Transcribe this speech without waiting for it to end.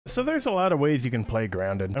So there's a lot of ways you can play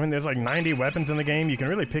grounded. I mean, there's like 90 weapons in the game. You can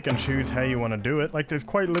really pick and choose how you want to do it. Like, there's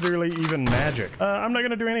quite literally even magic. I'm not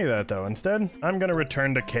gonna do any of that though. Instead, I'm gonna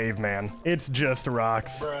return to caveman. It's just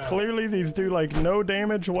rocks. Bruh. Clearly these do like no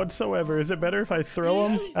damage whatsoever. Is it better if I throw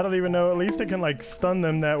them? I don't even know. At least I can like stun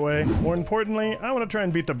them that way. More importantly, I want to try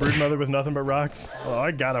and beat the broodmother with nothing but rocks. Oh,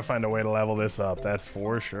 I gotta find a way to level this up. That's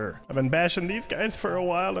for sure. I've been bashing these guys for a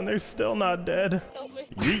while and they're still not dead.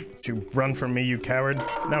 Yeet. You run from me, you coward.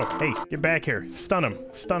 No, hey, get back here. Stun him.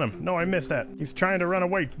 Stun him. No, I missed that. He's trying to run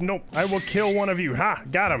away. Nope. I will kill one of you. Ha!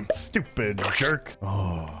 Got him. Stupid jerk.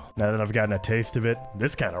 Oh. Now that I've gotten a taste of it,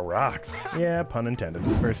 this kind of rocks. Yeah, pun intended.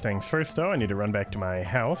 First things first though, I need to run back to my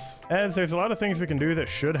house, as there's a lot of things we can do that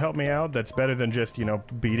should help me out that's better than just, you know,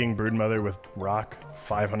 beating broodmother with rock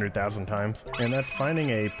 500,000 times. And that's finding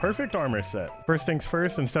a perfect armor set. First things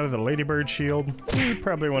first, instead of the ladybird shield, we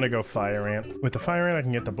probably want to go fire ant. With the fire ant, I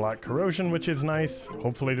can get the block corrosion, which is nice.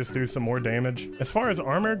 Hopefully just do some more damage. As far as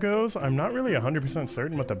armor goes, I'm not really 100%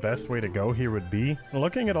 certain what the best way to go here would be.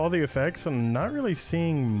 Looking at all the effects, I'm not really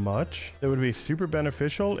seeing much that would be super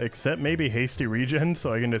beneficial, except maybe hasty regen,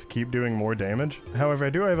 so I can just keep doing more damage. However, I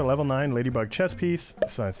do have a level 9 ladybug chest piece,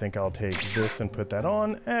 so I think I'll take this and put that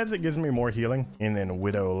on, as it gives me more healing. And then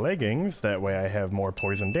widow leggings, that way I have more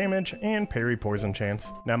poison damage and parry poison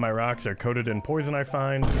chance. Now my rocks are coated in poison, I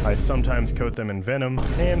find. I sometimes coat them in venom,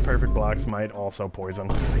 and perfect blocks might also poison.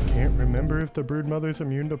 I can't remember if the broodmother's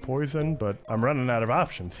immune to poison, but I'm running out of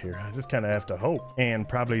options here. I just kind of have to hope. And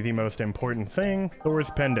probably the most important thing, Thor's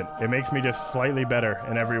pendant. It makes me just slightly better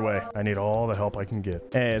in every way. I need all the help I can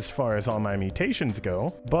get. As far as all my mutations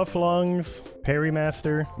go, buff lungs,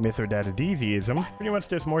 parrymaster, mithridatism, pretty much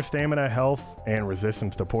just more stamina, health, and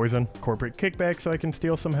resistance to poison. Corporate kickback so I can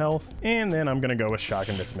steal some health. And then I'm gonna go with shock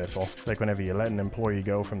and dismissal. Like whenever you let an employee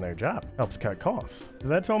go from their job, helps cut costs. So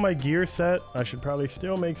that's all my gear set. I should probably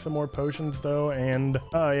still make some more potions though. And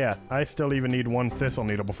yeah, I still even need 1 thistle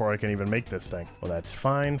needle before I can even make this thing. Well, that's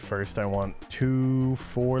fine. First I want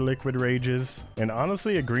 4 liquid rages, and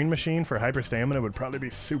honestly a green machine for hyper stamina would probably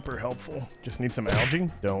be super helpful. Just need some algae.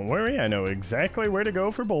 Don't worry, I know exactly where to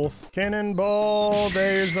go for both. Cannonball.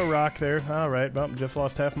 There's a rock there. All right, well, just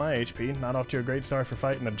lost half my HP. Not off to a great start for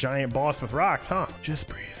fighting a giant boss with rocks, huh? Just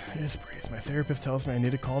breathe. Just breathe. My therapist tells me I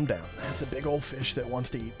need to calm down. That's a big old fish that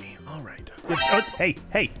wants to eat me. All right.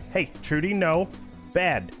 Hey, Trudy, no.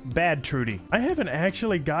 Bad Trudy. I haven't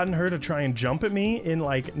actually gotten her to try and jump at me in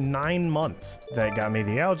like 9 months. That got me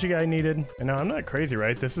the algae I needed. And now I'm not crazy,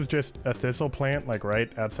 right? This is just a thistle plant like right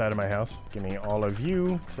outside of my house. Give me all of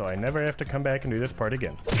you so I never have to come back and do this part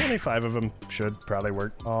again. 25 of them should probably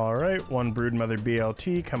work. All right, 1 broodmother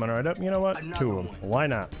BLT coming right up. You know what? 2 of them. Why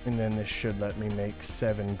not? And then this should let me make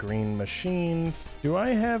 7 green machines. Do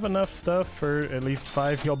I have enough stuff for at least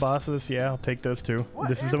 5 heal bosses? Yeah, I'll take those 2.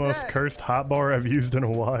 This is the most cursed hotbar I've used in a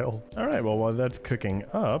while. All right, well, while that's cooking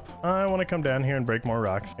up, I want to come down here and break more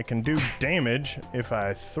rocks. I can do damage if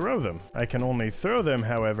I throw them. I can only throw them,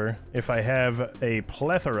 however, if I have a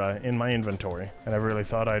plethora in my inventory. And I really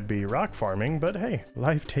thought I'd be rock farming, but hey,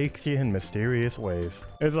 life takes you in mysterious ways.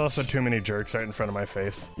 There's also too many jerks right in front of my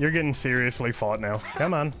face. You're getting seriously fought now.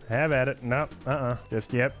 Come on, have at it. No,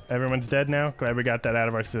 just, yep, everyone's dead now. Glad we got that out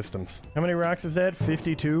of our systems. How many rocks is that?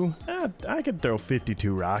 52? I could throw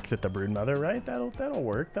 52 rocks at the broodmother, right? That'll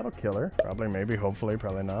work. That'll kill her. Probably, maybe, hopefully,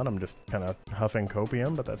 probably not. I'm just kind of huffing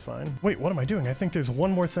copium, but that's fine. Wait, what am I doing? I think there's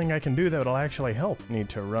one more thing I can do that'll actually help. Need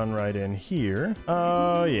to run right in here.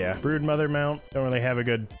 Oh, yeah. Broodmother mount. Don't really have a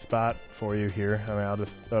good spot for you here. I mean, I'll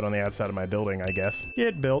just throw it on the outside of my building, I guess.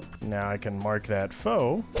 Get built. Now I can mark that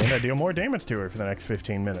foe, and I deal more damage to her for the next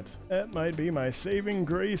 15 minutes. That might be my saving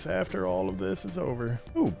grace after all of this is over.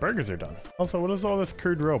 Ooh, burgers are done. Also, what is all this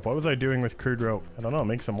crude rope? What was I doing with crude rope? I don't know.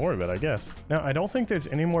 Make some more of it, I guess. Now, I don't think there's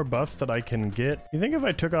any more buffs that I can get. You think if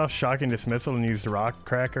I took off shock and dismissal and used rock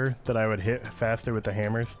cracker that I would hit faster with the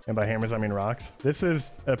hammers? And by hammers, I mean rocks. This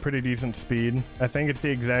is a pretty decent speed. I think it's the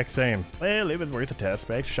exact same. Well, it was worth a test.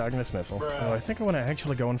 Back to shock and dismissal. Oh, I think I want to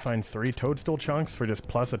actually go and find 3 toadstool chunks for just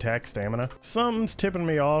plus attack stamina. Something's tipping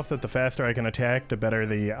me off that the faster I can attack, the better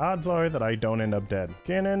the odds are that I don't end up dead.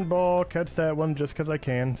 Cannonball, cuts that one just because I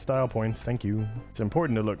can. Style points, thank you. It's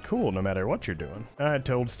important to look cool no matter what you're doing. Alright,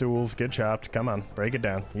 toadstools, get chopped. Come on, break it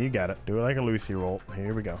down. You got it. Do it like a Lucy roll.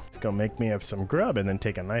 Here we go. Let's go make me up some grub and then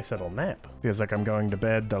take a nice little nap. Feels like I'm going to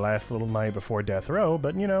bed the last little night before death row,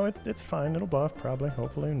 but you know, it's fine. It'll buff, probably.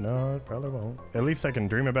 Hopefully. No, it probably won't. At least I can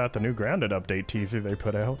dream about the new grounded update teaser they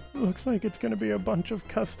put out. Looks like it's gonna be a bunch of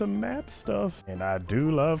custom map stuff. And I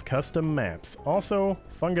do love custom maps. Also,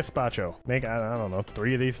 fungus spacho. Make, I don't know,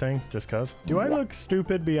 3 of these things just cuz. Do I look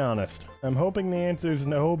stupid? Be honest. I'm hoping the answer is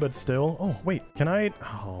no, but but still. Oh, wait, can I?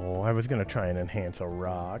 Oh, I was gonna try and enhance a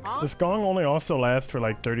rock. This gong only also lasts for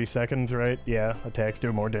like 30 seconds, right? Yeah, attacks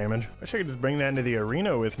do more damage. Wish I could just bring that into the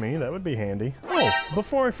arena with me. That would be handy. Oh,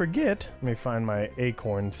 before I forget, let me find my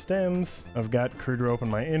acorn stems. I've got crude rope in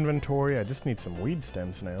my inventory. I just need some weed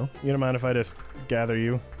stems now. You don't mind if I just gather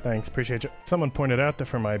you? Thanks, appreciate you. Someone pointed out that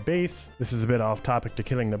for my base, this is a bit off topic to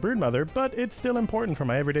killing the broodmother, but it's still important for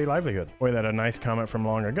my everyday livelihood. Or that a nice comment from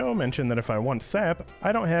long ago mentioned that if I want sap,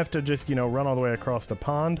 I don't have to just, you know, run all the way across the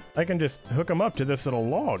pond. I can just hook them up to this little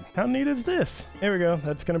log. How neat is this? There we go.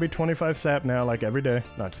 That's gonna be 25 sap now, like every day.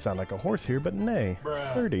 Not to sound like a horse here, but nay.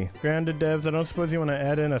 30. Grounded devs, I don't suppose you want to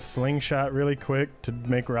add in a slingshot really quick to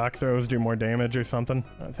make rock throws do more damage or something?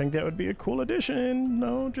 I think that would be a cool addition.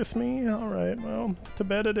 No, just me? Alright, well, to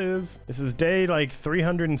bed it is. This is day like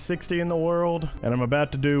 360 in the world, and I'm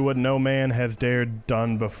about to do what no man has dared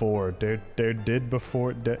done before. Did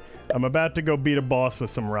before. I'm about to go beat a boss with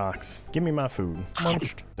some rocks. Give me my food.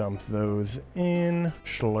 Munched. Dump those in.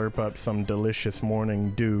 Slurp up some delicious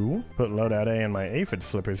morning dew. Put loadout A and my aphid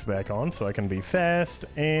slippers back on so I can be fast.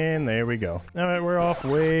 And there we go. Alright, we're off.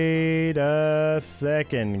 Wait a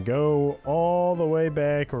second. Go all the way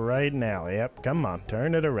back right now. Yep, come on.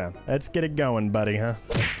 Turn it around. Let's get it going, buddy, huh?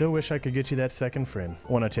 I still wish I could get you that second friend.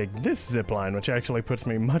 I want to take this zip line, which actually puts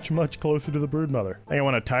me much, much closer to the broodmother. Think I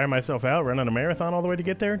want to tire myself out running a marathon all the way to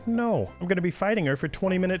get there? No. I'm going to be fighting her for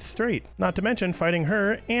 20 minutes straight. Not to mention fighting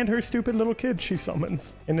her and her stupid little kid she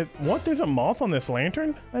summons. And it's, what? There's a moth on this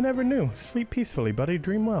lantern? I never knew. Sleep peacefully, buddy.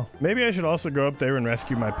 Dream well. Maybe I should also go up there and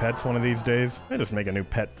rescue my pets one of these days. I just make a new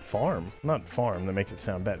pet farm. Not farm, that makes it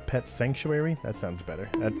sound bad. Pet sanctuary? That sounds better.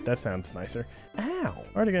 That sounds nicer. Ow.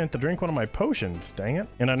 Already gonna have to drink one of my potions, dang it.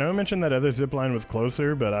 And I know I mentioned that other zipline was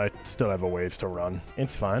closer, but I still have a ways to run.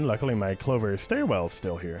 It's fine. Luckily my clover stairwell's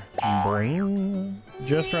still here. Bring.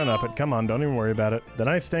 Just run up it. Come on, don't even worry about it. The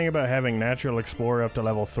nice thing about having Natural Explorer up to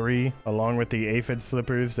level 3, along with the aphid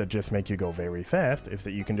slippers that just make you go very fast, is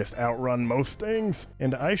that you can just outrun most things.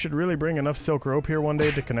 And I should really bring enough silk rope here one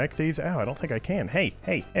day to connect these. Ow, I don't think I can. Hey,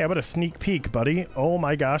 how about a sneak peek, buddy? Oh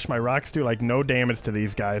my gosh, my rocks do like no damage to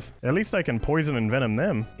these guys. At least I can poison and venom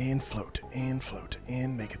them. And float,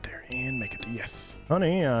 and make it there, and make it there. Yes.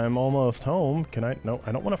 Honey, I'm almost home. Can I? No,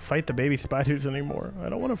 I don't want to fight the baby spiders anymore. I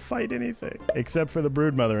don't want to fight anything. Except for the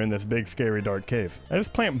broodmother in this big scary dark cave. I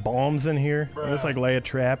just plant bombs in here. I just like lay a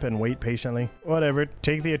trap and wait patiently. Whatever,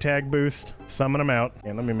 take the attack boost, summon them out,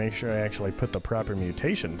 and let me make sure I actually put the proper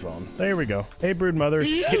mutations on. There we go. Hey broodmother,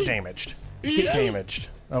 get damaged. Get damaged.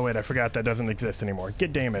 Oh wait, I forgot that doesn't exist anymore.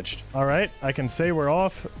 Get damaged. Alright, I can say we're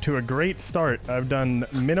off to a great start. I've done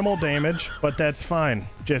minimal damage, but that's fine.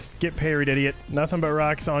 Just get parried, idiot. Nothing but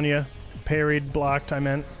rocks on you. Parried, blocked, I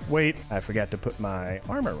meant. Wait, I forgot to put my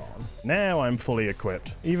armor on. Now I'm fully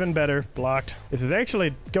equipped. Even better, blocked. This is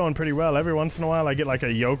actually going pretty well. Every once in a while I get like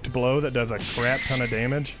a yoked blow that does a crap ton of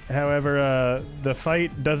damage. However, the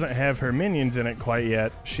fight doesn't have her minions in it quite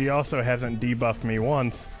yet. She also hasn't debuffed me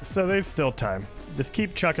once, so there's still time. Just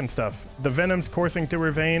keep chucking stuff. The venom's coursing through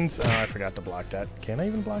her veins. Oh, I forgot to block that. Can I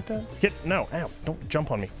even block that? No, ow, don't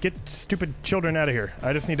jump on me. Get stupid children out of here.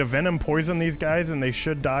 I just need to venom poison these guys and they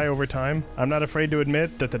should die over time. I'm not afraid to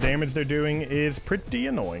admit that the damage they're doing is pretty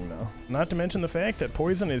annoying though. Not to mention the fact that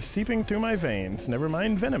poison is seeping through my veins. Never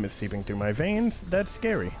mind venom is seeping through my veins. That's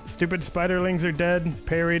scary. Stupid spiderlings are dead.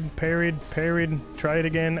 Parried. Try it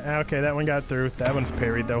again. Okay, that one got through. That one's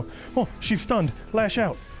parried though. Oh, she's stunned. Lash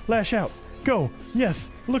out. Go! Yes!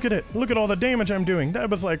 Look at it! Look at all the damage I'm doing! That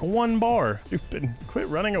was like 1 bar! Stupid! Quit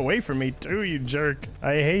running away from me too, you jerk!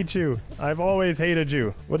 I hate you! I've always hated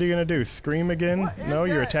you! What are you gonna do? Scream again? No,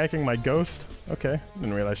 you're attacking my ghost? Okay.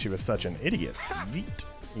 Didn't realize she was such an idiot. Yeet.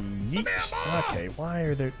 Yeet. Okay, why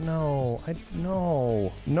are there... No.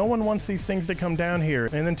 No one wants these things to come down here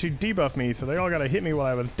and then to debuff me, so they all gotta hit me while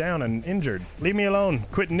I was down and injured. Leave me alone.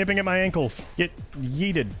 Quit nipping at my ankles. Get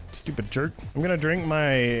yeeted. Stupid jerk. I'm gonna drink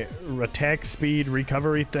my attack speed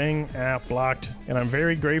recovery thing. Blocked. And I'm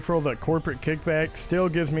very grateful that corporate kickback still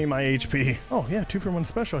gives me my HP. Oh yeah, 2-for-1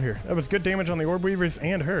 special here. That was good damage on the orb weavers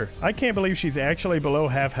and her. I can't believe she's actually below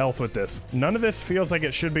half health with this. None of this feels like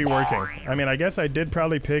it should be working. I mean, I guess I did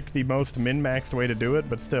probably pick the most min-maxed way to do it,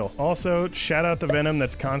 but still. Also, shout out the venom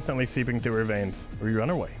that's constantly seeping through her veins. We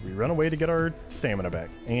run away to get our stamina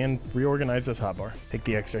back and reorganize this hotbar. Take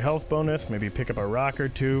the extra health bonus, maybe pick up a rock or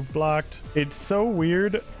two. Blocked. It's so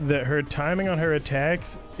weird that her timing on her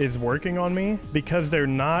attacks is working on me because they're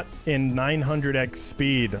not in 900x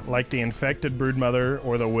speed like the infected broodmother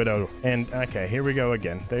or the widow. And okay, here we go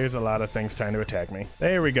again. There's a lot of things trying to attack me.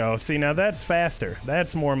 There we go. See, now that's faster.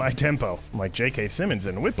 That's more my tempo. I'm like J.K. Simmons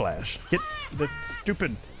in Whiplash. Get the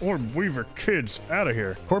stupid orb weaver kids out of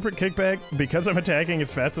here. Corporate kickback, because I'm attacking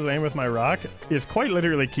as fast as I am with my rock, is quite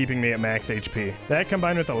literally keeping me at max HP. That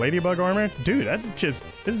combined with the ladybug armor, dude, this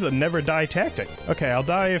is a never die tactic. Okay, I'll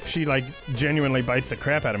die if she like genuinely bites the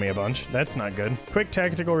crap out of me a bunch. That's not good. Quick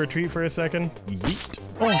tactical retreat for a second. Yeet.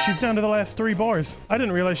 Oh, she's down to the last 3 bars. I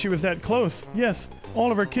didn't realize she was that close. Yes,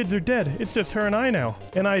 all of her kids are dead. It's just her and I now.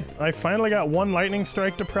 And I finally got 1 lightning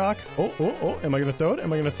strike to proc. Oh, am I gonna throw it?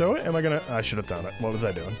 Am I gonna throw it? I should have thrown it. What was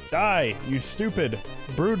I doing? Die, you stupid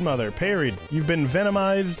broodmother. Parried. You've been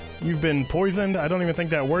venomized. You've been poisoned. I don't even think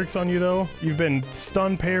that works on you though. You've been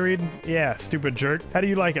stun parried. Yeah, stupid jerk. How do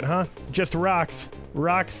you like it, huh? Just rocks.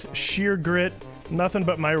 Rocks, sheer grit. Nothing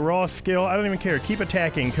but my raw skill. I don't even care. Keep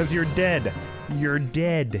attacking, because you're dead. You're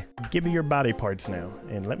dead. Give me your body parts now,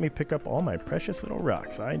 and let me pick up all my precious little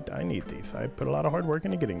rocks. I need these. I put a lot of hard work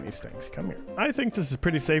into getting these things. Come here. I think this is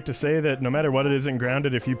pretty safe to say that no matter what it is in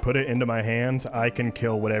Grounded, if you put it into my hands, I can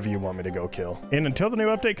kill whatever you want me to go kill. And until the new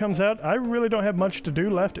update comes out, I really don't have much to do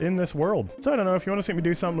left in this world. So I don't know, if you want to see me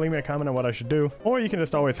do something, leave me a comment on what I should do, or you can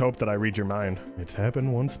just always hope that I read your mind. It's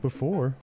happened once before.